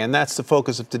why. And that's the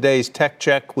focus of today's Tech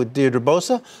Check with Deirdre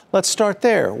Bosa. Let's start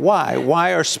there. Why?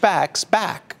 Why are SPACs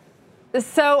back?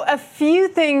 So a few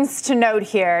things to note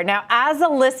here. Now, as a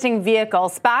listing vehicle,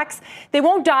 SPACs, they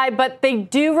won't die, but they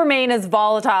do remain as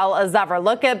volatile as ever.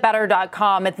 Look at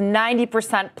Better.com. It's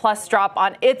 90% plus drop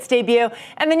on its debut.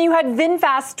 And then you had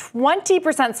VinFast,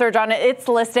 20% surge on its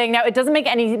listing. Now, it doesn't make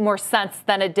any more sense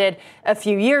than it did a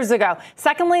few years ago.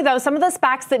 Secondly, though, some of the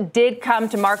SPACs that did come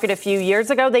to market a few years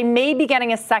ago, they may be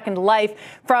getting a second life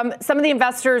from some of the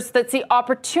investors that see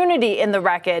opportunity in the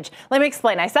wreckage. Let me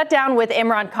explain. I sat down with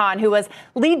Imran Khan, who was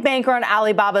lead banker on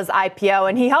Alibaba's IPO,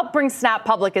 and he helped bring Snap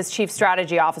public as chief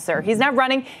strategy officer. He's now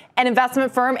running an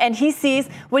investment firm, and he sees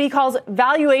what he calls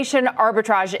valuation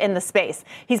arbitrage in the space.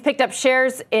 He's picked up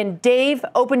shares in Dave,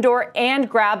 Opendoor, and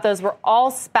Grab. Those were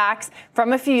all SPACs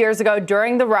from a few years ago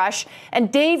during the rush.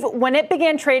 And Dave, when it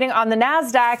began trading on the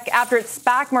NASDAQ after its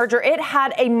SPAC merger, it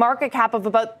had a market cap of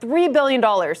about $3 billion.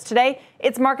 Today,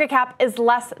 its market cap is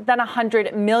less than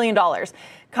 $100 million.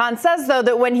 Khan says, though,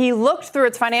 that when he looked through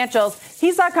its financials,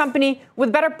 he saw a company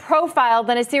with better profile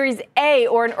than a Series A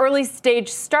or an early-stage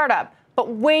startup, but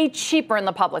way cheaper in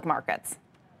the public markets.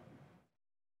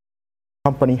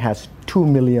 The company has 2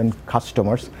 million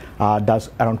customers, does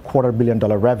around $250 million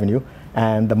revenue,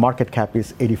 and the market cap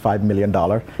is $85 million.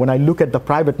 When I look at the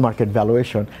private market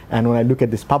valuation and when I look at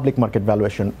this public market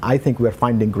valuation, I think we're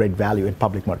finding great value in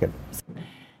public market.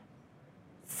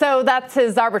 So that's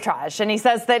his arbitrage, and he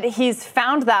says that he's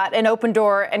found that in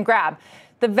Opendoor and Grab.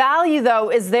 The value, though,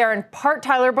 is there in part,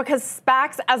 Tyler, because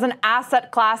SPACs as an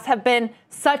asset class have been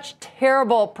such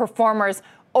terrible performers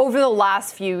over the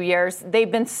last few years. They've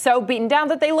been so beaten down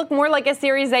that they look more like a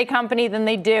Series A company than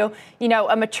they do,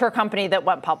 a mature company that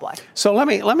went public. So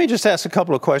let me just ask a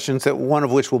couple of questions, that one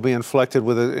of which will be inflected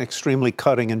with an extremely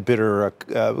cutting and bitter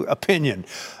opinion.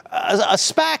 A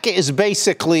SPAC is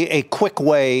basically a quick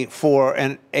way for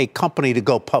a company to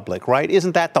go public, right?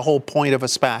 Isn't that the whole point of a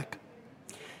SPAC?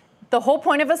 The whole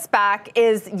point of a SPAC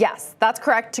is, yes, that's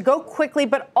correct, to go quickly,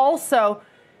 but also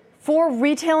for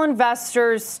retail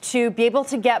investors to be able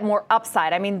to get more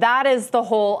upside. I mean, that is the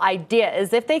whole idea,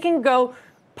 is if they can go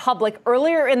public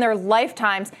earlier in their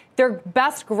lifetimes, their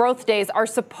best growth days are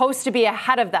supposed to be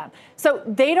ahead of them. So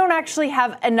they don't actually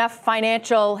have enough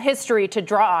financial history to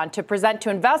draw on to present to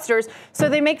investors, so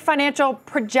they make financial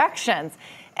projections.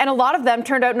 And a lot of them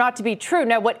turned out not to be true.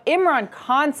 Now, what Imran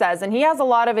Khan says, and he has a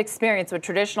lot of experience with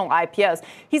traditional IPOs,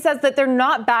 he says that they're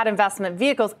not bad investment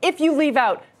vehicles if you leave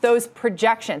out those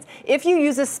projections. If you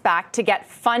use a SPAC to get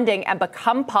funding and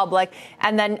become public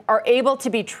and then are able to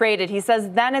be traded, he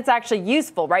says then it's actually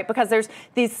useful, right? Because there's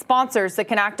these sponsors that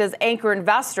can act as anchor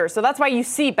investors. So that's why you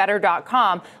see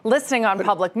Better.com listing on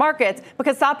public markets,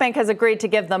 because SoftBank has agreed to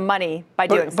give them money by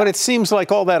doing so. But it seems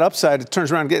like all that upside, it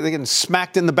turns around, they're getting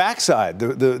smacked in the backside,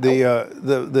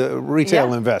 the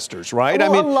retail investors, right?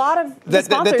 Well, I mean, a lot of the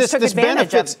sponsors took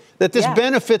advantage of that this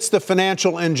benefits the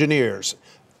financial engineers.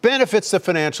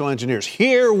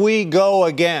 Here we go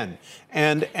again,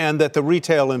 and that the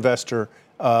retail investor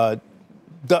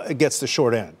gets the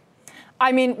short end.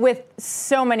 I mean, with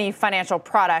so many financial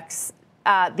products,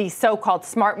 the so-called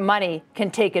smart money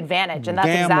can take advantage, and that's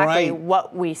exactly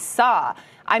what we saw.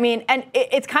 I mean, and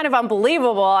it's kind of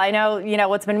unbelievable. I know,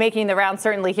 what's been making the round,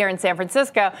 certainly here in San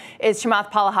Francisco, is Chamath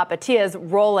Palihapitiya's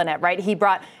role in it, right? He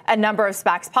brought a number of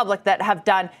SPACs public that have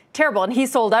done terrible, and he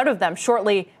sold out of them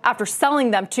shortly after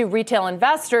selling them to retail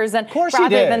investors. And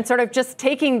rather than sort of just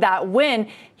taking that win,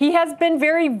 he has been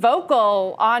very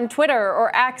vocal on Twitter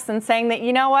or X and saying that,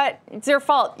 you know what, it's your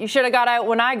fault. You should have got out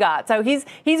when I got. So he's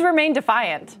remained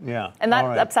defiant. Yeah. And that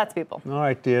upsets people. All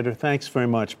right, Deirdre, thanks very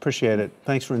much. Appreciate it.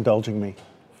 Thanks for indulging me,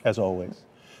 as always.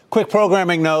 Quick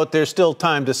programming note, there's still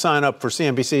time to sign up for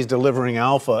CNBC's Delivering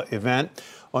Alpha event.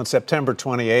 on September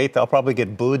 28th. I'll probably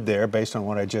get booed there based on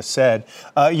what I just said.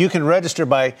 You can register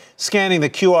by scanning the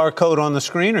QR code on the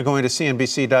screen or going to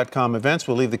CNBC.com events.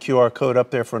 We'll leave the QR code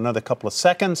up there for another couple of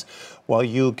seconds while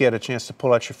you get a chance to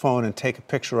pull out your phone and take a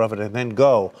picture of it and then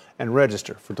go and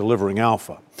register for Delivering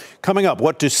Alpha. Coming up,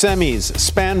 what do semis,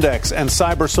 spandex, and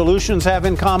cyber solutions have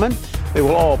in common? They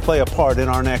will all play a part in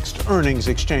our next earnings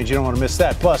exchange. You don't want to miss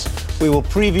that. Plus, we will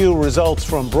preview results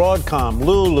from Broadcom,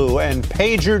 Lulu, and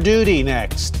PagerDuty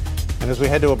next. And as we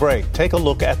head to a break, take a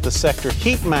look at the sector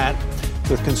heat map.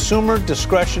 With consumer,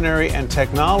 discretionary, and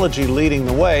technology leading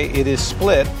the way, it is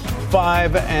split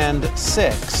 5 and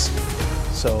 6.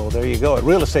 So there you go. At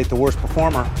real estate, the worst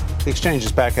performer. The exchange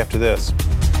is back after this.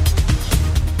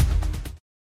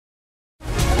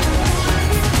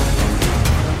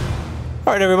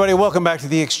 All right, everybody, welcome back to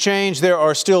the exchange. There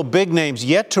are still big names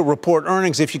yet to report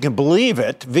earnings, if you can believe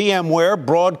it. VMware,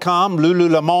 Broadcom,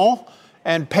 Lululemon,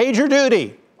 and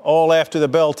PagerDuty, all after the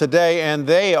bell today, and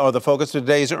they are the focus of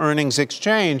today's earnings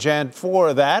exchange. And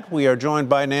for that, we are joined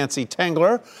by Nancy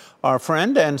Tengler, our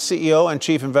friend and CEO and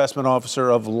Chief Investment Officer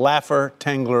of Laffer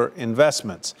Tengler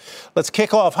Investments. Let's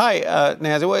kick off. Hi,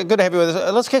 Nancy. Good to have you with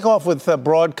us. Let's kick off with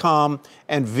Broadcom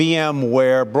and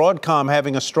VMware. Broadcom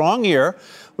having a strong year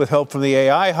with help from the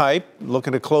AI hype,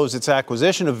 looking to close its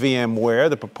acquisition of VMware.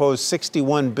 The proposed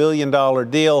 $61 billion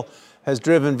deal has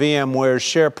driven VMware's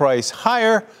share price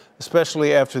higher,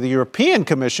 especially after the European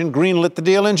Commission greenlit the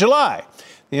deal in July.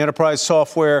 The enterprise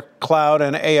software, cloud,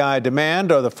 and AI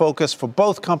demand are the focus for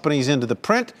both companies into the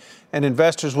print, and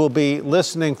investors will be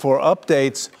listening for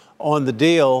updates on the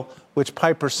deal, which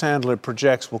Piper Sandler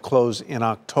projects will close in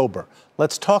October.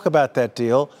 Let's talk about that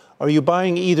deal. Are you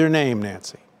buying either name,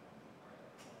 Nancy?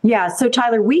 Yeah, so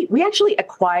Tyler, we actually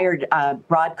acquired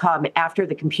Broadcom after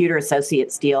the Computer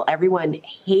Associates deal. Everyone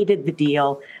hated the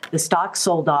deal. The stock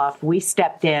sold off. We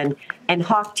stepped in, and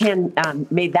Hawk 10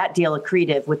 made that deal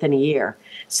accretive within a year.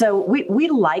 So we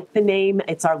like the name.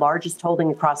 It's our largest holding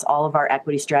across all of our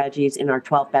equity strategies in our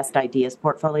 12 best ideas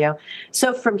portfolio.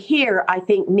 So from here, I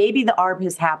think maybe the ARB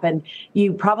has happened.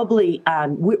 You probably,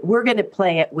 we're going to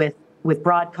play it with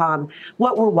Broadcom.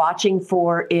 What we're watching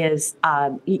for is,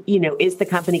 is the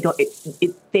company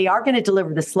they are going to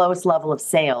deliver the slowest level of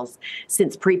sales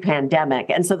since pre-pandemic.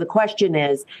 And so the question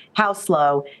is, how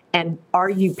slow, and are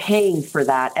you paying for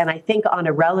that? And I think on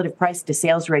a relative price to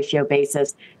sales ratio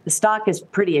basis, the stock is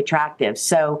pretty attractive.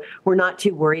 So we're not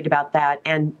too worried about that.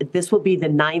 And this will be the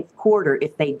 9th quarter,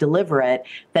 if they deliver it,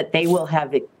 that they will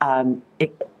have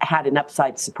had an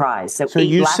upside surprise. So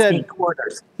you last said 8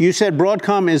 quarters. You said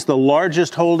Broadcom is the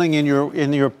largest holding in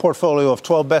your portfolio of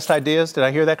 12 best ideas. Did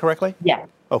I hear that correctly? Yeah.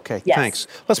 Okay, yes. Thanks.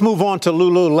 Let's move on to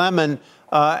Lululemon.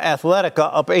 Athletica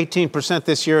up 18%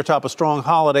 this year atop a strong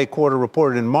holiday quarter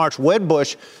reported in March.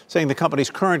 Wedbush saying the company's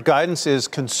current guidance is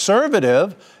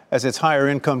conservative as its higher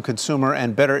income consumer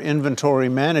and better inventory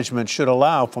management should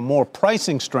allow for more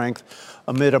pricing strength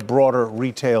amid a broader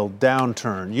retail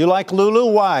downturn. You like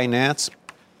Lulu? Why, Nance?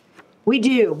 We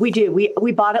do.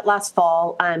 We bought it last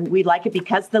fall, and we like it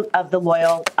because of the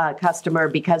loyal customer,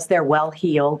 because they're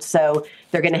well-heeled. So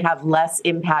they're going to have less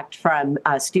impact from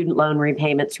student loan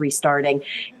repayments restarting.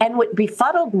 And what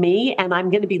befuddled me, and I'm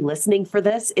going to be listening for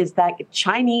this, is that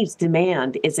Chinese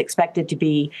demand is expected to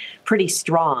be pretty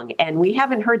strong. And we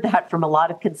haven't heard that from a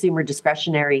lot of consumer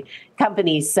discretionary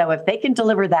companies. So if they can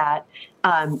deliver that,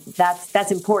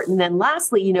 that's important. And then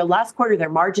lastly, last quarter, their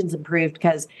margins improved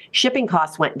because shipping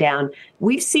costs went down.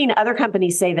 We've seen other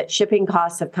companies say that shipping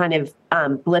costs have kind of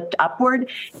blipped upward.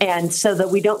 And so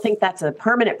that we don't think that's a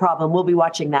permanent problem, we'll be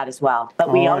watching that as well.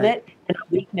 But we own it, and a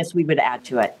weakness we would add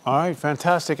to it. All right,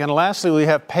 fantastic. And lastly, we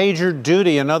have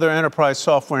PagerDuty, another enterprise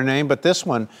software name, but this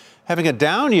one having a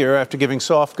down year after giving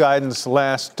soft guidance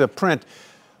last print.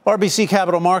 RBC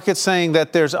Capital Markets saying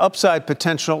that there's upside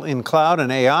potential in cloud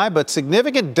and AI, but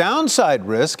significant downside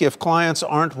risk if clients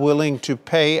aren't willing to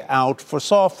pay out for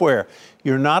software.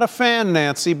 You're not a fan,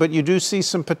 Nancy, but you do see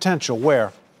some potential.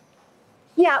 Where?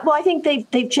 Yeah, well, I think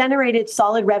they've generated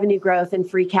solid revenue growth and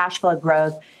free cash flow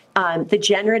growth. The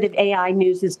generative AI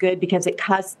news is good because it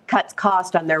cuts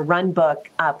cost on their Runbook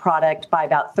product by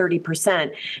about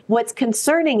 30%. What's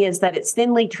concerning is that it's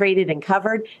thinly traded and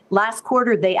covered. Last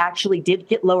quarter, they actually did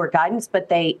get lower guidance, but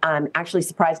they actually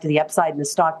surprised to the upside, and the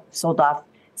stock sold off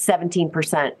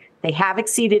 17%. They have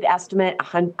exceeded estimate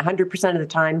 100% of the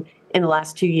time in the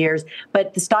last 2 years,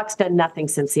 but the stock's done nothing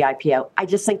since the IPO. I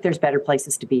just think there's better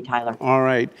places to be, Tyler. All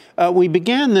right. We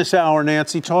began this hour,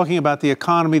 Nancy, talking about the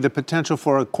economy, the potential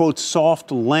for a, quote,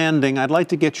 soft landing. I'd like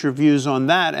to get your views on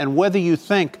that and whether you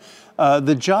think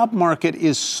the job market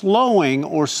is slowing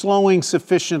or slowing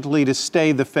sufficiently to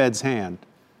stay the Fed's hand.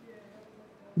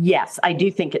 Yes, I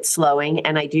do think it's slowing,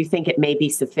 and I do think it may be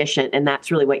sufficient, and that's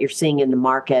really what you're seeing in the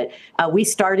market. We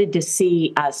started to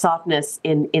see softness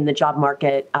in the job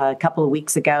market a couple of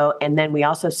weeks ago, and then we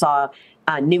also saw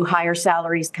new hire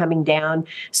salaries coming down.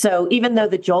 So even though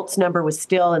the JOLTS number was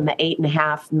still in the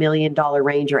 $8.5 million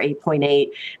range, or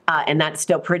 8.8, and that's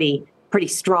still pretty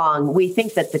strong, we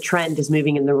think that the trend is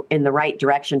moving in the right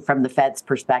direction from the Fed's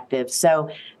perspective. So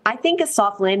I think a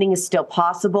soft landing is still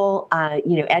possible.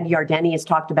 Ed Yardeni has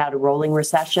talked about a rolling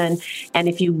recession. And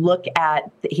if you look at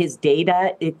his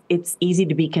data, it's easy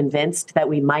to be convinced that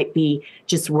we might be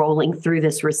just rolling through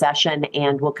this recession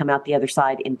and we'll come out the other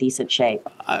side in decent shape.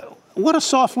 What a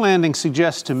soft landing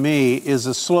suggests to me is a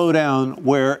slowdown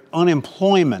where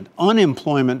unemployment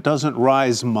doesn't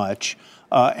rise much.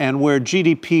 And where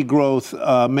GDP growth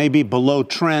may be below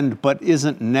trend but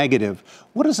isn't negative.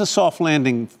 What does a soft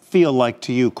landing feel like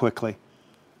to you quickly?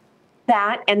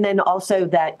 That, and then also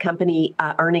that company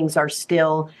earnings are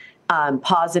still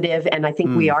positive, and I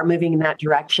think we are moving in that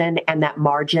direction, and that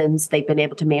margins, they've been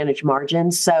able to manage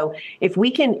margins. So if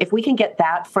we can get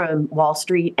that from Wall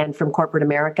Street and from corporate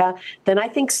America, then I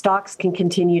think stocks can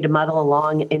continue to muddle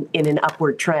along in an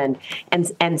upward trend.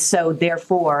 And so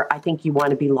therefore, I think you want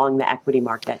to be long the equity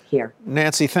market here.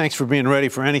 Nancy, thanks for being ready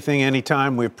for anything,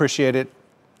 anytime. We appreciate it.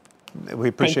 We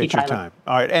appreciate your time.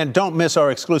 All right. And don't miss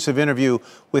our exclusive interview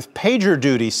with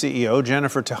PagerDuty CEO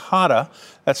Jennifer Tejada.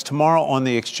 That's tomorrow on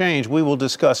The Exchange. We will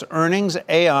discuss earnings,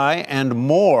 AI, and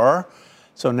more.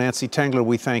 So, Nancy Tengler,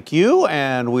 we thank you,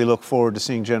 and we look forward to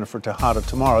seeing Jennifer Tejada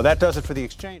tomorrow. That does it for The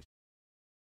Exchange.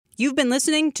 You've been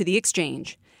listening to The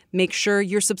Exchange. Make sure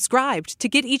you're subscribed to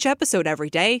get each episode every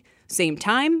day. Same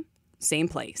time, same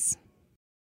place.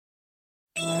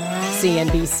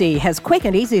 CNBC has quick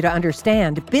and easy to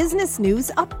understand business news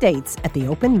updates at the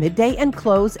open, midday, and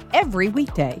close every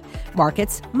weekday.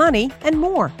 Markets, money, and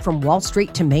more from Wall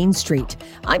Street to Main Street.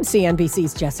 I'm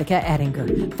CNBC's Jessica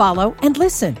Ettinger. Follow and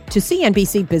listen to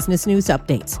CNBC Business News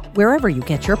Updates wherever you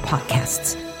get your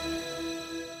podcasts.